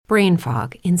brain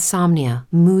fog, insomnia,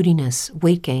 moodiness,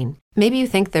 weight gain. Maybe you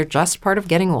think they're just part of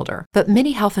getting older, but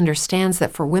MIDI Health understands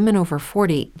that for women over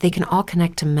 40, they can all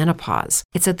connect to menopause.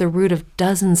 It's at the root of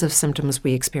dozens of symptoms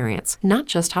we experience, not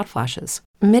just hot flashes.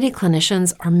 MIDI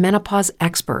clinicians are menopause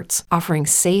experts, offering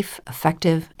safe,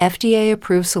 effective,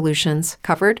 FDA-approved solutions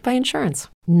covered by insurance.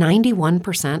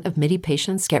 91% of MIDI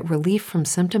patients get relief from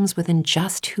symptoms within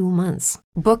just 2 months.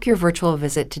 Book your virtual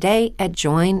visit today at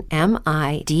joinmidi.com.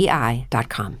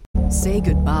 Say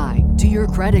goodbye to your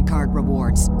credit card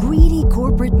rewards. Greedy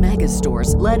corporate mega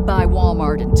stores, led by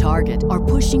Walmart and Target, are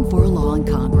pushing for a law in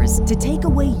Congress to take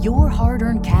away your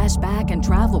hard-earned cash back and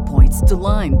travel points to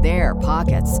line their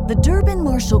pockets. The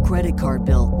Durbin-Marshall credit card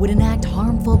bill would enact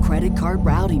harmful credit card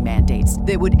routing mandates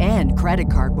that would end credit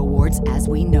card rewards as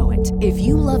we know it. If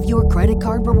you love your credit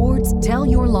card rewards, tell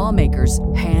your lawmakers,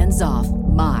 hands off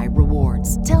my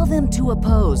rewards. Tell them to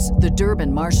oppose the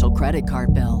Durbin-Marshall credit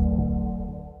card bill.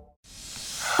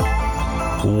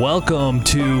 Welcome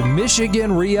to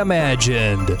Michigan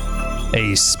Reimagined,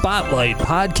 a Spotlight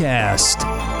podcast.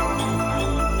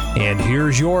 And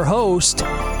here's your host,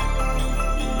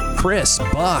 Chris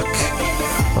Buck.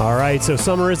 All right, so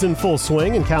summer is in full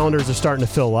swing and calendars are starting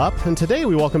to fill up. And today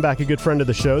we welcome back a good friend of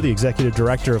the show, the executive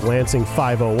director of Lansing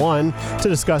 501, to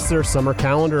discuss their summer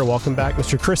calendar. Welcome back,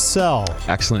 Mr. Chris Sell.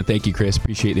 Excellent. Thank you, Chris.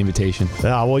 Appreciate the invitation.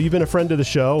 Well, you've been a friend of the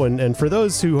show. And for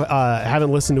those who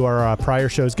haven't listened to our prior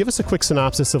shows, give us a quick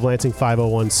synopsis of Lansing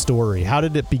 501's story. How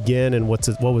did it begin and what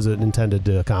was it intended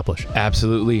to accomplish?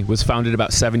 Absolutely. It was founded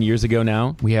about 7 years ago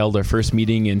now. We held our first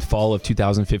meeting in fall of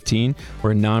 2015.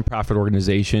 We're a nonprofit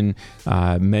organization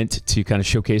meant to kind of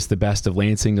showcase the best of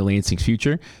Lansing to Lansing's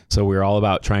future. So we're all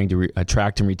about trying to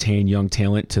attract and retain young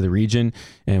talent to the region.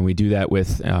 And we do that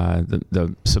with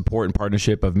the support and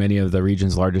partnership of many of the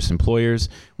region's largest employers.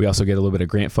 We also get a little bit of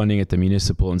grant funding at the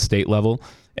municipal and state level.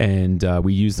 And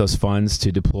we use those funds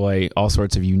to deploy all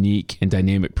sorts of unique and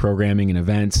dynamic programming and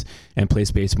events and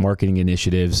place-based marketing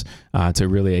initiatives to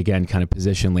really, again, kind of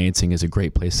position Lansing as a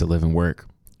great place to live and work.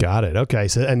 Got it. Okay.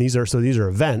 So these are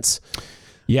events.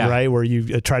 Yeah. Right, where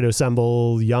you try to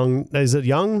assemble young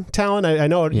talent? I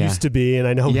know it used to be, and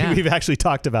I know we've actually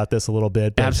talked about this a little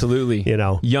bit. But, absolutely.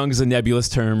 Young's a nebulous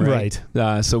term, right?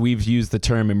 So we've used the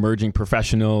term emerging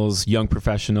professionals, young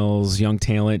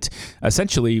talent.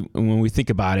 Essentially, when we think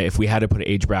about it, if we had to put an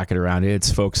age bracket around it, it's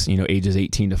folks, ages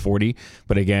 18 to 40.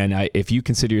 But again, if you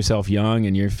consider yourself young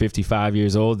and you're 55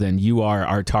 years old, then you are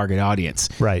our target audience.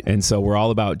 Right. And so we're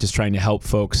all about just trying to help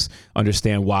folks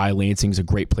understand why Lansing's a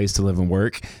great place to live and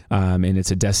work. And it's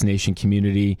a destination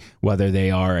community, whether they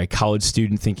are a college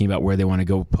student thinking about where they want to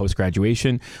go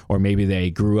post-graduation, or maybe they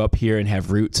grew up here and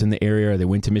have roots in the area, or they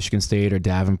went to Michigan State or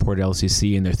Davenport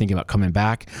LCC and they're thinking about coming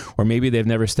back, or maybe they've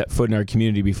never stepped foot in our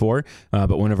community before,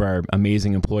 but one of our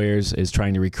amazing employers is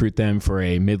trying to recruit them for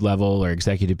a mid-level or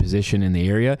executive position in the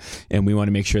area, and we want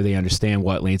to make sure they understand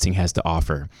what Lansing has to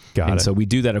offer. Got it. So we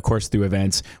do that, of course, through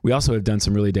events. We also have done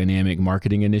some really dynamic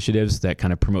marketing initiatives that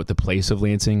kind of promote the place of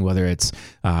Lansing, whether it's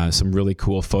some really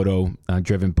cool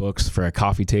photo-driven books for a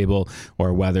coffee table,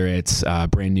 or whether it's a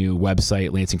brand new website,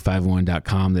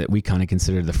 lansing501.com, that we kind of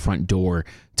consider the front door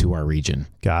to our region.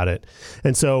 Got it.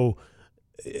 And so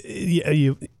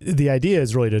the idea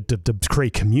is really to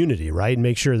create community, right? And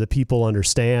make sure that people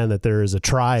understand that there is a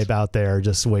tribe out there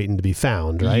just waiting to be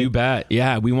found, right? You bet.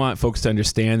 Yeah, we want folks to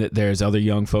understand that there's other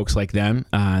young folks like them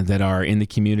that are in the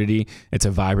community. It's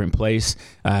a vibrant place.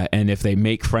 And if they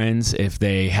make friends, if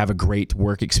they have a great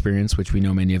work experience, which we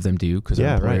know many of them do because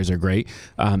our employers are great,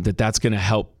 that's going to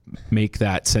help make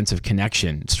that sense of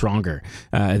connection stronger,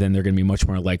 then they're going to be much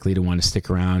more likely to want to stick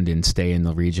around and stay in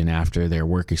the region after their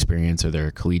work experience or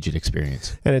their collegiate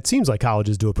experience. And it seems like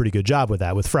colleges do a pretty good job with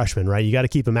that with freshmen, right? You got to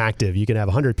keep them active. You can have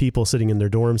 100 people sitting in their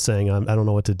dorms saying, I don't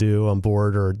know what to do, I'm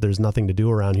bored, or there's nothing to do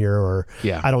around here, or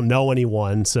I don't know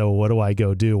anyone, so what do I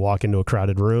go do? Walk into a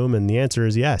crowded room? And the answer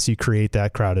is yes, you create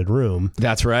that crowded room.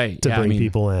 That's right. To bring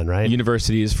people in, right?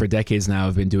 Universities for decades now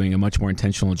have been doing a much more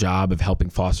intentional job of helping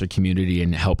foster community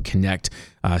and help connect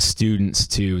students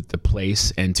to the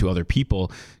place and to other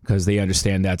people, because they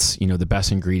understand that's the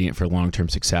best ingredient for long-term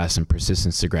success and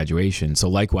persistence to graduation. So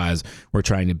likewise, we're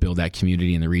trying to build that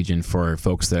community in the region for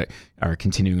folks that are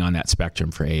continuing on that spectrum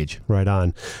for age. Right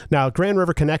on. Now, Grand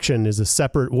River Connection is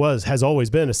has always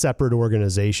been a separate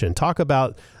organization. Talk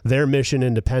about their mission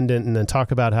independent, and then talk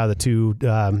about how the two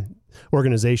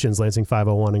organizations, Lansing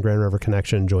 501 and Grand River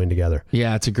Connection, joined together?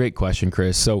 Yeah, it's a great question,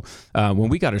 Chris. So when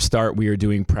we got our start, we were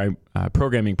doing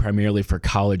programming primarily for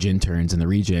college interns in the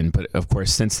region, but of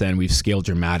course, since then we've scaled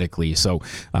dramatically. So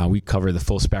we cover the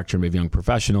full spectrum of young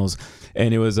professionals.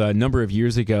 And it was a number of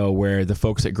years ago where the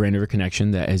folks at Grand River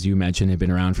Connection, that as you mentioned, have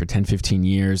been around for 10, 15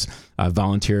 years,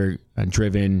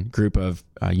 volunteer-driven group of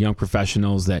young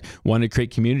professionals that wanted to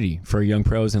create community for young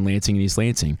pros in Lansing and East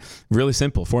Lansing. Really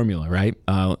simple formula, right?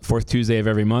 Fourth Tuesday of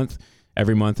every month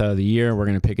out of the year, we're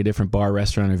going to pick a different bar,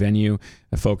 restaurant, or venue.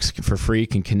 The folks for free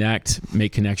can connect,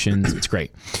 make connections. It's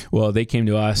great. Well, they came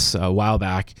to us a while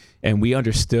back, and we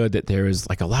understood that there was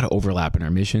like a lot of overlap in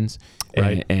our missions,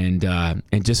 right? And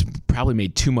just probably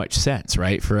made too much sense,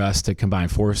 right, for us to combine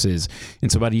forces.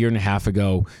 And so about a year and a half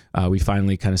ago, we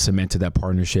finally kind of cemented that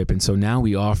partnership. And so now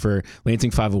we offer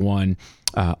Lansing 501.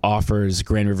 Offers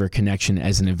Grand River Connection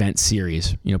as an event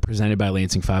series, presented by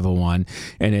Lansing 501,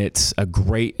 and it's a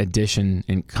great addition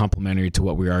and complementary to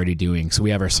what we're already doing. So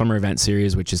we have our summer event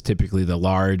series, which is typically the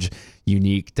large,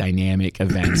 unique, dynamic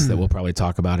events that we'll probably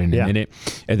talk about in a minute.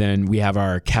 And then we have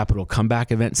our Capital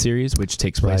Comeback event series, which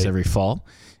takes place every fall.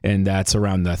 And that's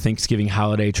around the Thanksgiving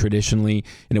holiday traditionally,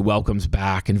 and it welcomes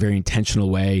back in a very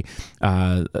intentional way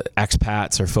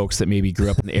expats or folks that maybe grew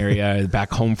up in the area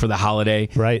back home for the holiday.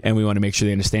 Right. And we want to make sure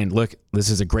they understand, look, this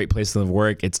is a great place to live and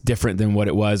work. It's different than what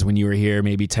it was when you were here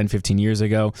maybe 10, 15 years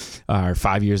ago or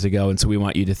 5 years ago. And so we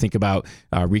want you to think about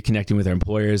reconnecting with our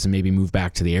employers and maybe move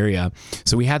back to the area.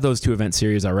 So we had those two event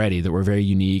series already that were very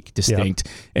unique, distinct.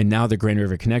 And now the Grand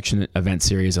River Connection event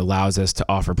series allows us to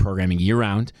offer programming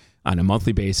year-round on a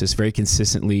monthly basis, very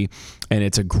consistently, and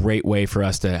it's a great way for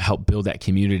us to help build that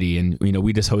community. And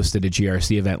we just hosted a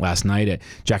GRC event last night at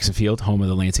Jackson Field, home of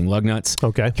the Lansing Lugnuts.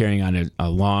 Okay, carrying on a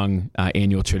long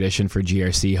annual tradition for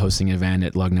GRC, hosting an event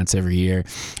at Lugnuts every year,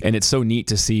 and it's so neat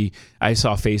to see. I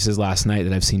saw faces last night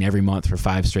that I've seen every month for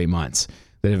 5 straight months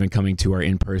that have been coming to our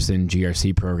in-person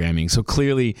GRC programming. So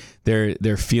clearly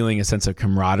they're feeling a sense of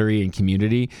camaraderie and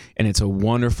community, and it's a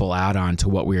wonderful add-on to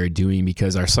what we are doing,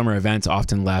 because our summer events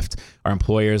often left our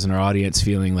employers and our audience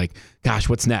feeling like, gosh,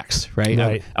 what's next, right?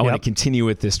 I want to continue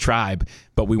with this tribe,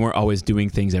 but we weren't always doing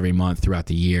things every month throughout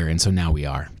the year, and so now we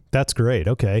are. That's great.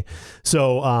 Okay.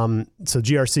 So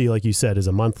GRC, like you said, is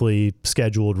a monthly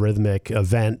scheduled rhythmic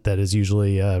event that is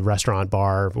usually a restaurant,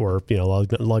 bar, or,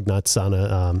 Lugnuts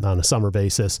on a summer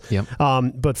basis. Yep.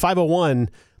 But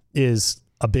 501 is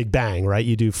a big bang, right?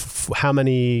 You do how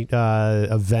many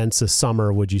events a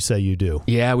summer would you say you do?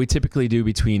 Yeah, we typically do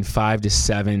between 5 to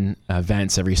 7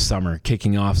 events every summer,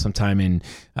 kicking off sometime in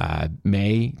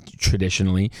May,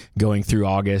 traditionally, going through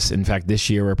August. In fact, this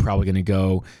year we're probably going to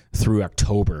go through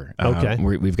October. Okay.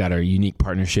 We've got our unique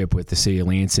partnership with the City of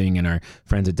Lansing and our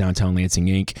friends at Downtown Lansing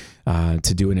Inc.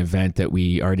 To do an event that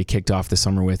we already kicked off the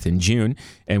summer with in June,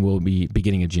 and we'll be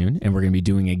beginning of June, and we're going to be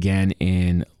doing again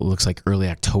in, looks like, early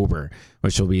October,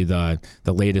 which will be the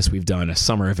latest we've done a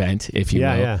summer event, if you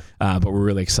will. Yeah. But we're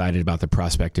really excited about the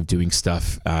prospect of doing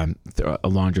stuff a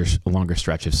longer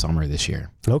stretch of summer this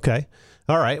year. Okay.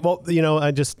 All right. Well,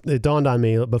 it dawned on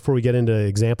me before we get into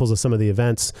examples of some of the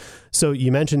events. So you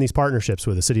mentioned these partnerships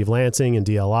with the City of Lansing and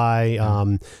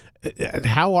DLI.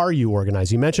 How are you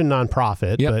organized? You mentioned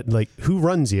nonprofit, but who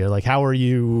runs you? How are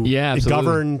you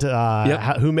governed?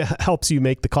 Who helps you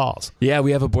make the calls? Yeah,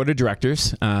 we have a board of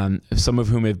directors, some of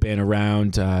whom have been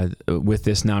around with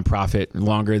this nonprofit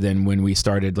longer than when we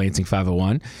started Lansing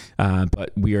 501.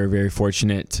 But we are very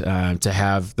fortunate to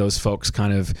have those folks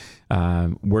kind of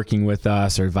working with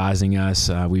us or advising us.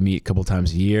 We meet a couple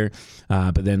times a year.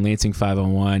 But then Lansing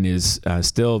 501 is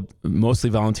still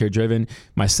mostly volunteer driven.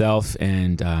 Myself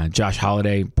and Josh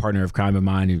Holliday, partner of crime of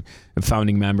mine, a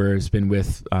founding member, has been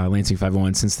with Lansing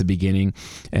 501 since the beginning,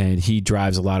 and he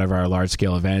drives a lot of our large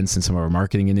scale events and some of our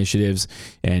marketing initiatives,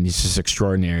 and he's just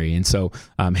extraordinary. And so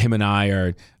him and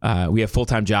I we have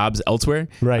full-time jobs elsewhere,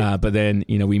 right? But then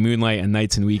we moonlight on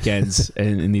nights and weekends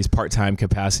in these part-time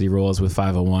capacity roles with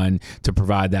 501 to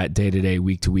provide that day-to-day,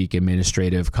 week-to-week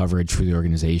administrative coverage for the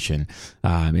organization.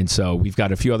 And so we've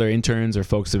got a few other interns or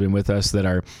folks that have been with us that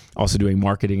are also doing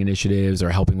marketing initiatives or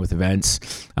helping with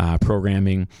events,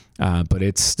 programming. But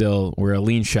it's still, we're a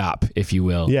lean shop, if you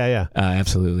will. Yeah.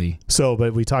 Absolutely. So,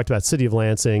 but we talked about City of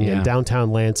Lansing and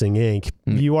Downtown Lansing Inc.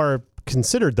 You are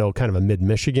considered, though, kind of a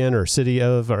mid-Michigan or city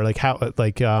of, or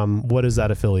what is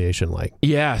that affiliation like?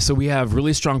 Yeah, so we have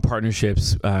really strong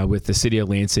partnerships with the City of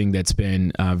Lansing that's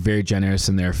been very generous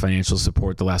in their financial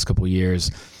support the last couple of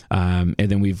years. And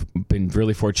then we've been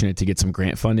really fortunate to get some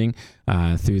grant funding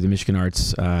through the Michigan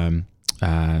Arts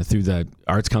through the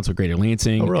Arts Council of Greater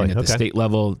Lansing, and at the state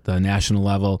level, the national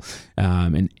level,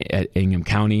 and at Ingham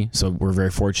County. So we're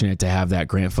very fortunate to have that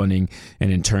grant funding,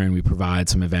 and in turn, we provide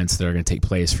some events that are going to take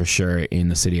place for sure in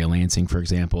the city of Lansing, for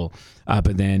example.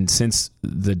 But then since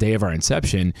the day of our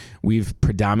inception, we've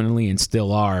predominantly and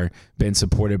still are been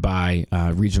supported by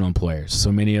regional employers.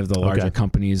 So many of the larger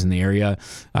companies in the area,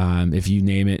 if you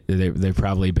name it, they've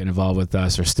probably been involved with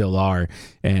us or still are.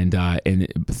 And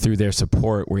through their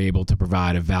support, we're able to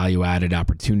provide a value-added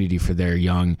opportunity for their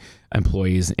young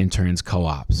employees, interns,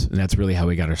 co-ops. And that's really how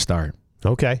we got our start.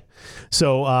 Okay.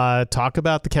 So talk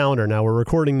about the calendar. Now, we're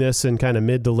recording this in kind of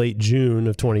mid to late June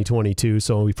of 2022,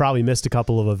 so we probably missed a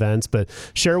couple of events, but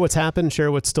share what's happened,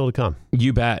 share what's still to come.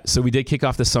 You bet. So we did kick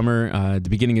off the summer at the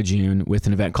beginning of June with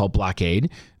an event called Blockade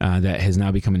that has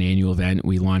now become an annual event.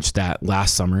 We launched that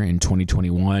last summer in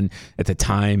 2021. At the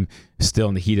time, still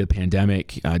in the heat of the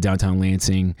pandemic, downtown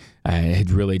Lansing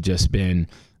had really just been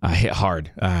hit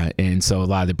hard. And so a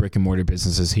lot of the brick and mortar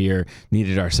businesses here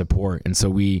needed our support. And so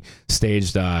we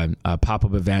staged a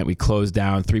pop-up event. We closed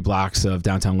down 3 blocks of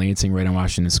downtown Lansing right on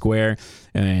Washington Square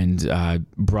and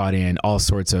brought in all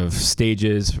sorts of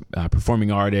stages,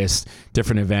 performing artists,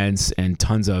 different events, and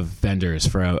tons of vendors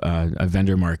for a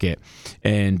vendor market.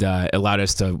 And allowed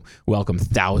us to welcome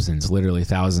literally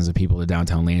thousands of people to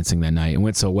downtown Lansing that night. It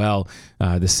went so well,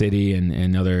 the city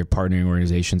and other partnering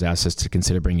organizations asked us to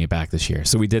consider bringing it back this year.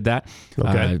 So we did that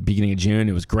beginning of June.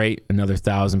 It was great. Another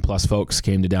 1,000+ folks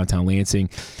came to downtown Lansing,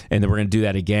 and then we're going to do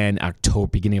that again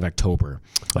beginning of October.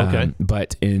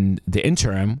 But in the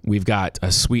interim, we've got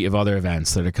a suite of other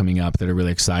events that are coming up that are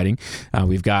really exciting.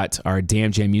 We've got our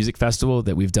Damn Jam Music Festival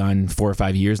that we've done 4 or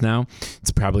 5 years now.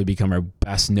 It's probably become our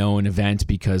best known event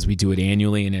because we do it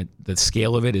annually, and the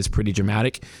scale of it is pretty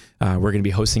dramatic. We're going to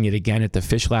be hosting it again at the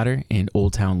Fish Ladder in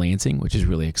Old Town Lansing, which is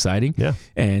really exciting. Yeah.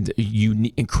 And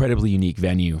incredibly unique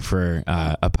venue for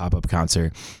a pop-up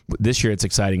concert. This year it's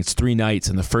exciting. It's 3 nights,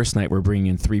 and the first night we're bringing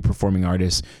in 3 performing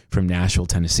artists from Nashville,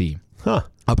 Tennessee.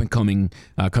 Up and coming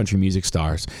country music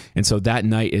stars. And so that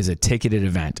night is a ticketed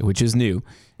event, which is new.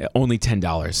 Only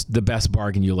 $10, the best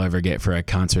bargain you'll ever get for a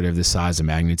concert of this size and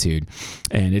magnitude.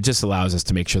 And it just allows us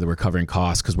to make sure that we're covering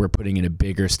costs because we're putting in a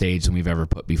bigger stage than we've ever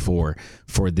put before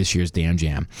for this year's Damn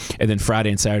Jam. And then Friday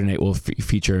and Saturday night will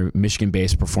feature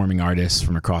Michigan-based performing artists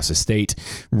from across the state.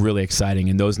 Really exciting.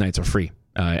 And those nights are free,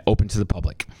 open to the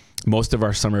public. Most of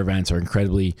our summer events are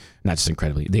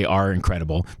they are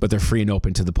incredible, but they're free and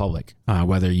open to the public,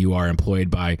 whether you are employed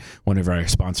by one of our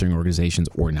sponsoring organizations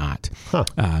or not.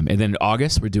 And then in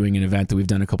August, we're doing an event that we've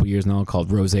done a couple years now called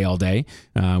Rosé All Day,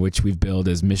 which we've billed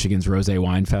as Michigan's Rosé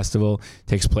Wine Festival. It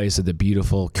takes place at the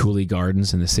beautiful Cooley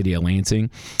Gardens in the city of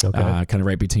Lansing, kind of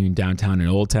right between downtown and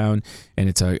Old Town. And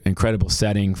it's an incredible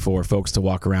setting for folks to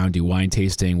walk around, do wine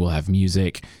tasting. We'll have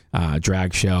music,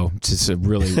 drag show. It's just a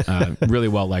really, really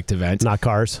well-liked event. Not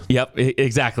cars. Yep,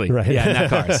 exactly. Right. Yeah, not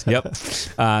cars. Yep.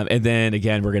 And then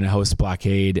again, we're going to host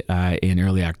Blockade in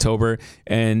early October.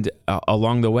 And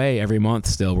along the way, every month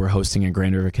still, we're hosting a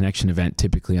Grand River Connection event,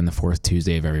 typically on the 4th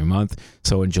Tuesday of every month.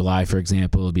 So in July, for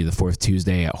example, it'll be the 4th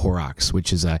Tuesday at Horrocks,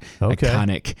 which is a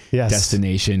iconic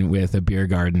destination with a beer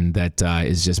garden that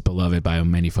is just beloved by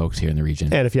many folks here in the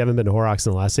region. And if you haven't been to Horrocks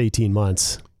in the last 18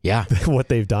 months, what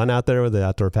they've done out there with the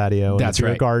outdoor patio and the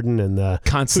beer garden and the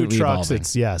constantly food trucks,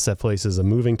 evolving. That place is a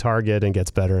moving target and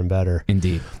gets better and better.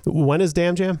 Indeed. When is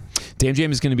Damn Jam? Damn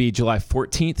Jam is going to be July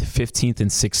 14th, 15th, and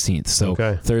 16th. So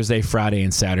Thursday, Friday,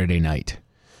 and Saturday night.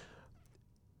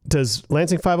 Does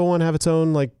Lansing 501 have its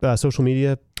own social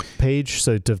media page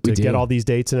to get all these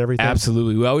dates and everything?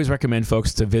 Absolutely. We always recommend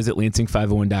folks to visit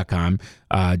Lansing501.com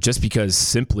just because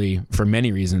simply for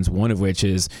many reasons, one of which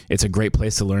is it's a great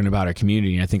place to learn about our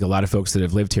community. And I think a lot of folks that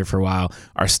have lived here for a while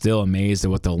are still amazed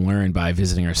at what they'll learn by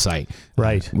visiting our site.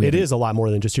 Right. It is a lot more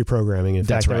than just your programming. In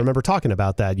fact, I remember talking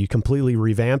about that. You completely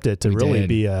revamped it to really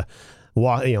be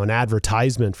an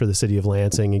advertisement for the city of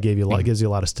Lansing and gives you a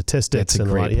lot of statistics. That's a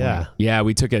great point. Yeah,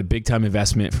 we took a big time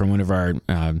investment from one of our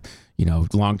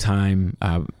longtime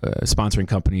sponsoring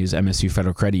companies, MSU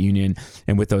Federal Credit Union.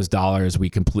 And with those dollars, we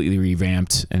completely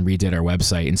revamped and redid our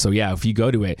website. And so, if you go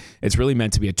to it, it's really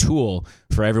meant to be a tool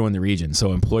for everyone in the region.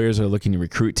 So employers are looking to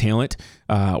recruit talent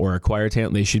or acquire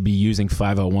talent. They should be using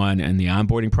 501 in the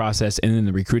onboarding process and in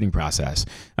the recruiting process.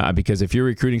 Because if you're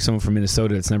recruiting someone from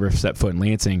Minnesota that's never set foot in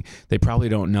Lansing, they probably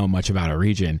don't know much about our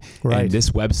region. Right. And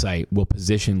this website will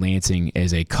position Lansing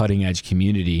as a cutting edge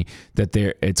community that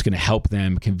it's going to help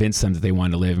them, convince them that they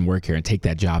want to live and work here and take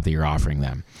that job that you're offering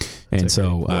them. And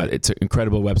so it's an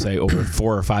incredible website. Over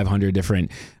 400 or 500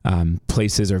 different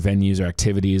places or venues or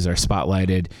activities are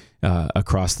spotlighted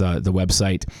across the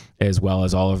website, as well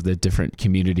as all of the different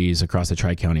communities across the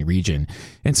Tri-County region.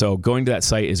 And so going to that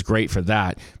site is great for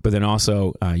that. But then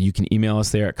also you can email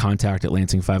us there at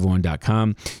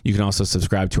contact@lansing501.com. You can also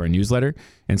subscribe to our newsletter.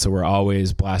 And so we're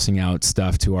always blasting out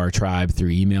stuff to our tribe through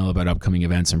email about upcoming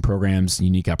events and programs,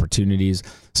 unique opportunities.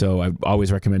 So I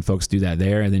always recommend folks do that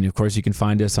there. And then, of course, you can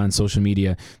find us on social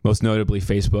media, most notably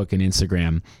Facebook and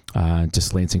Instagram,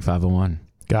 just Lansing 501.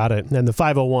 Got it. And the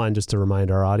 501, just to remind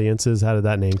our audiences, how did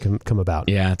that name come about?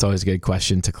 Yeah, it's always a good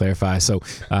question to clarify. So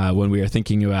when we are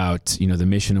thinking about, the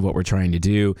mission of what we're trying to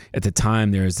do, at the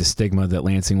time there was the stigma that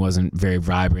Lansing wasn't very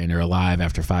vibrant or alive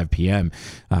after 5 p.m.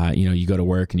 You go to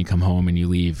work and you come home and you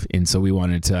leave. And so we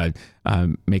wanted to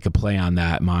make a play on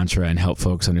that mantra and help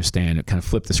folks understand, kind of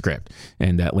flip the script,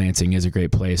 and that Lansing is a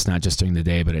great place, not just during the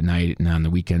day, but at night and on the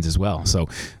weekends as well. So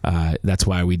that's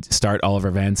why we start all of our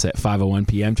events at 5:01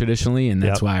 p.m. traditionally, and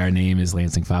that's why our name is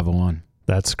Lansing 501.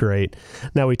 That's great.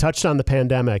 Now, we touched on the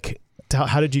pandemic.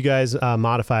 How did you guys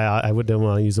modify? I wouldn't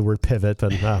want to use the word pivot,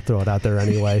 but I'll throw it out there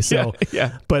anyway. So,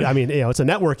 yeah. But I mean, it's a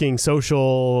networking,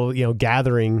 social,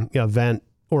 gathering event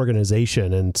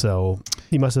organization, and so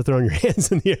you must have thrown your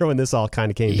hands in the air when this all kind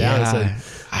of came down and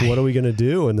said, what are we going to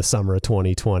do in the summer of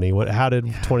 2020? How did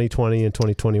 2020 and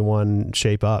 2021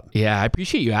 shape up? Yeah, I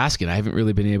appreciate you asking. I haven't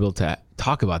really been able to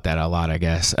talk about that a lot, I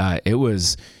guess. It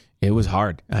was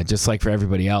hard, just like for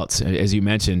everybody else. As you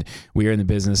mentioned, we are in the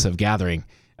business of gathering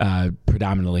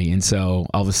predominantly, and so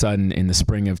all of a sudden in the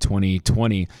spring of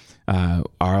 2020,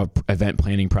 our event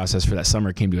planning process for that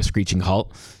summer came to a screeching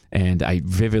halt. And I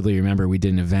vividly remember we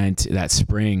did an event that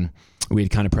spring. We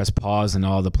had kind of pressed pause on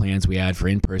all the plans we had for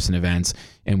in-person events,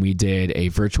 and we did a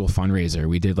virtual fundraiser.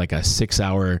 We did like a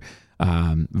 6-hour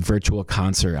virtual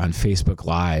concert on Facebook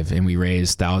Live, and we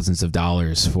raised thousands of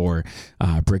dollars for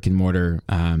brick and mortar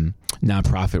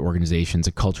nonprofit organizations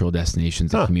and cultural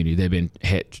destinations in the community. They've been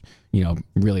hit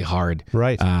really hard.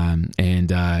 Right. And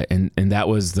that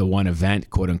was the one event,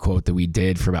 quote unquote, that we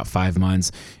did for about 5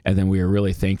 months. And then we were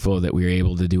really thankful that we were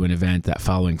able to do an event that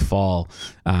following fall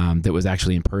that was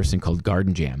actually in person called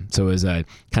Garden Jam. So it was a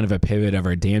kind of a pivot of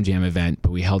our Dam Jam event,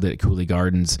 but we held it at Cooley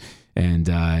Gardens, and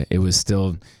it was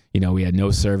still, we had no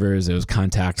servers. It was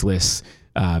contactless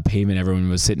payment. Everyone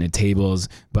was sitting at tables,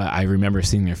 but I remember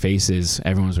seeing their faces.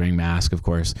 Everyone was wearing masks, of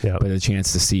course, but a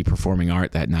chance to see performing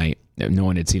art that night. No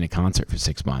one had seen a concert for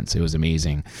 6 months. It was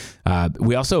amazing.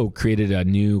 We also created a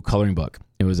new coloring book.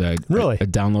 It was a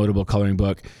downloadable coloring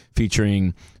book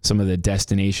featuring some of the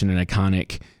destination and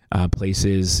iconic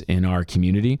places in our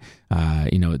community,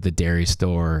 the dairy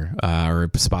store or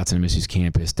spots on MSU's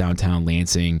campus, downtown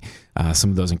Lansing,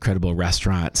 some of those incredible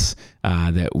restaurants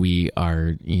that we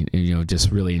are,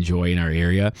 just really enjoy in our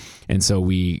area. And so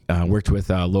we worked with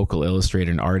a local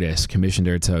illustrator and artist, commissioned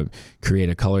her to create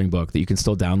a coloring book that you can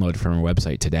still download from our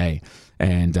website today.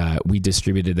 And we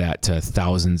distributed that to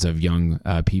thousands of young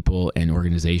people and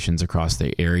organizations across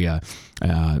the area,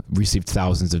 received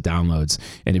thousands of downloads.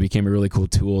 And it became a really cool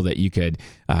tool that you could,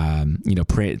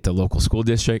 print at the local school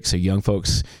district. So young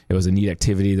folks, it was a neat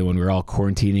activity that when we were all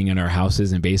quarantining in our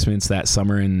houses and basements that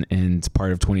summer and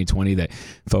part of 2020, that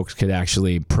folks could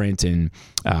actually print and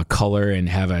color and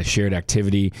have a shared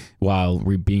activity while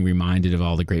being reminded of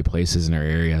all the great places in our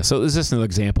area. So it was just another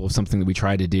example of something that we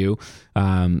tried to do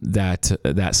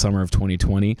that summer of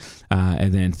 2020.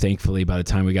 And then thankfully, by the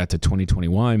time we got to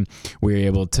 2021, we were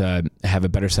able to have a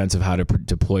better sense of how to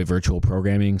deploy virtual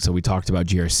programming. So we talked about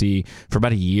GRC. For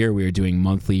about a year, we were doing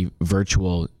monthly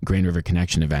virtual Grand River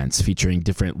Connection events featuring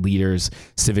different leaders,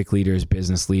 civic leaders,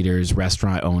 business leaders,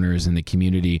 restaurant owners in the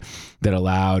community that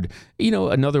allowed,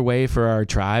 another way for our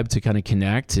tribe to kind of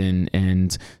connect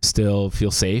and still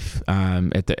feel safe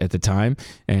at the time.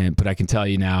 But I can tell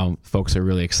you now, folks are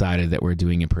really excited that we're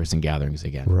doing in-person gatherings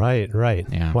again. Right.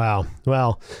 Yeah. Wow.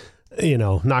 Well,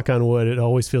 knock on wood, it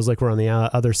always feels like we're on the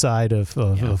other side of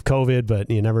COVID, but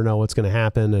you never know what's going to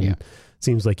happen. And it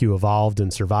seems like you evolved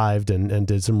and survived and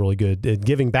did some really good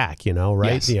giving back,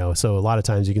 right? Yes. So a lot of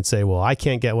times you can say, well, I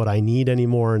can't get what I need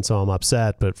anymore, and so I'm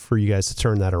upset. But for you guys to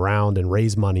turn that around and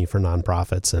raise money for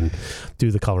nonprofits and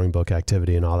do the coloring book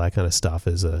activity and all that kind of stuff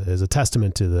is a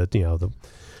testament to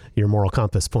your moral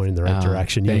compass pointing in the right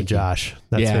direction. You and Josh.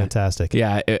 That's fantastic.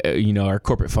 Yeah. Our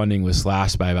corporate funding was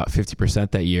slashed by about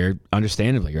 50% that year,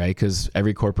 understandably, right? Because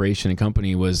every corporation and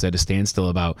company was at a standstill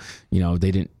about,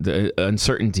 the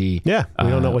uncertainty. Yeah. We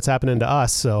don't know what's happening to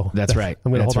us. So that's right.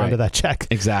 I'm going to hold on to that check.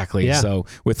 Exactly. Yeah. So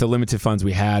with the limited funds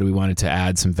we had, we wanted to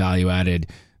add some value added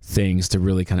things to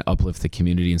really kind of uplift the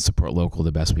community and support local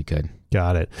the best we could.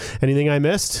 Got it. Anything I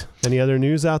missed? Any other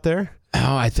news out there?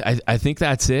 Oh, I think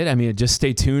that's it. I mean, just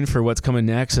stay tuned for what's coming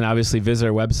next, and obviously visit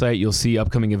our website. You'll see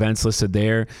upcoming events listed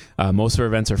there. Most of our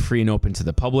events are free and open to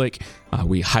the public.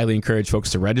 We highly encourage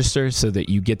folks to register so that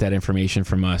you get that information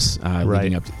from us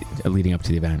leading up to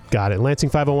the event. Got it.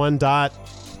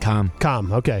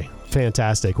 Lansing501.com. Okay.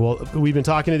 Fantastic. Well, we've been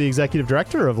talking to the executive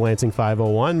director of Lansing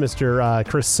 501, Mr.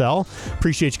 Chris Sell.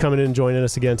 Appreciate you coming in and joining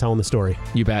us again, telling the story.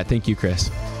 You bet. Thank you, Chris.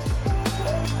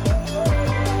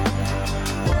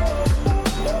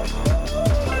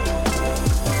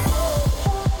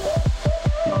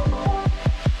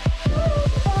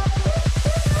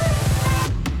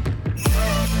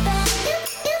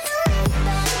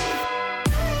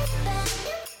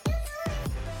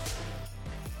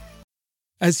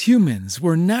 As humans,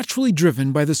 we're naturally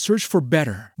driven by the search for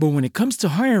better. But when it comes to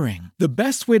hiring, the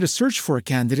best way to search for a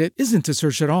candidate isn't to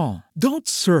search at all. Don't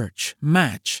search,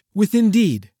 match with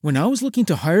Indeed. When I was looking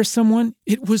to hire someone,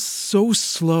 it was so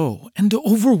slow and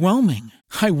overwhelming.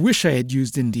 I wish I had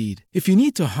used Indeed. If you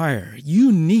need to hire,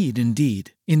 you need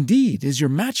Indeed. Indeed is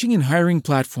your matching and hiring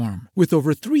platform with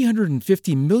over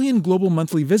 350 million global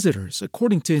monthly visitors,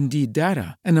 according to Indeed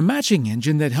data, and a matching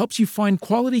engine that helps you find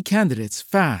quality candidates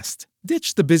fast.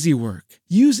 Ditch the busy work.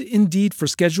 Use Indeed for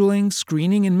scheduling,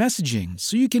 screening, and messaging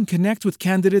so you can connect with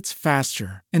candidates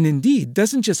faster. And Indeed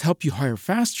doesn't just help you hire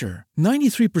faster.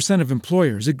 93% of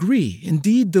employers agree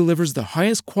Indeed delivers the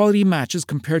highest quality matches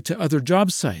compared to other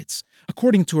job sites,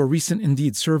 according to a recent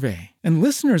Indeed survey. And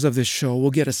listeners of this show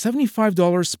will get a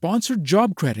 $75 sponsored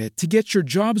job credit to get your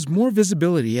jobs more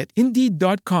visibility at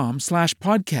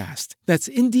Indeed.com/podcast. That's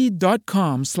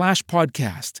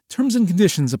Indeed.com/podcast. Terms and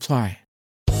conditions apply.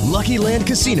 Lucky Land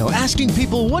Casino, asking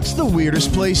people, what's the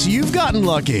weirdest place you've gotten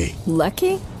lucky?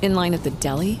 Lucky? In line at the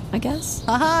deli, I guess?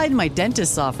 Aha, in my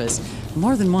dentist's office.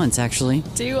 More than once, actually.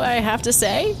 Do I have to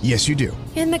say? Yes, you do.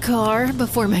 In the car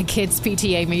before my kids'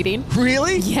 PTA meeting.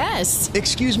 Really? Yes.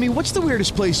 Excuse me, what's the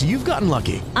weirdest place you've gotten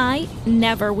lucky? I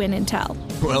never win and tell.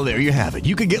 Well, there you have it.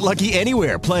 You can get lucky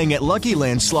anywhere, playing at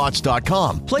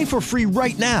LuckyLandSlots.com. Play for free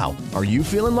right now. Are you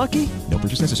feeling lucky? No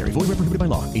purchase necessary. Void where prohibited by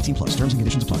law. 18+. Terms and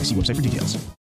conditions apply. See website for details.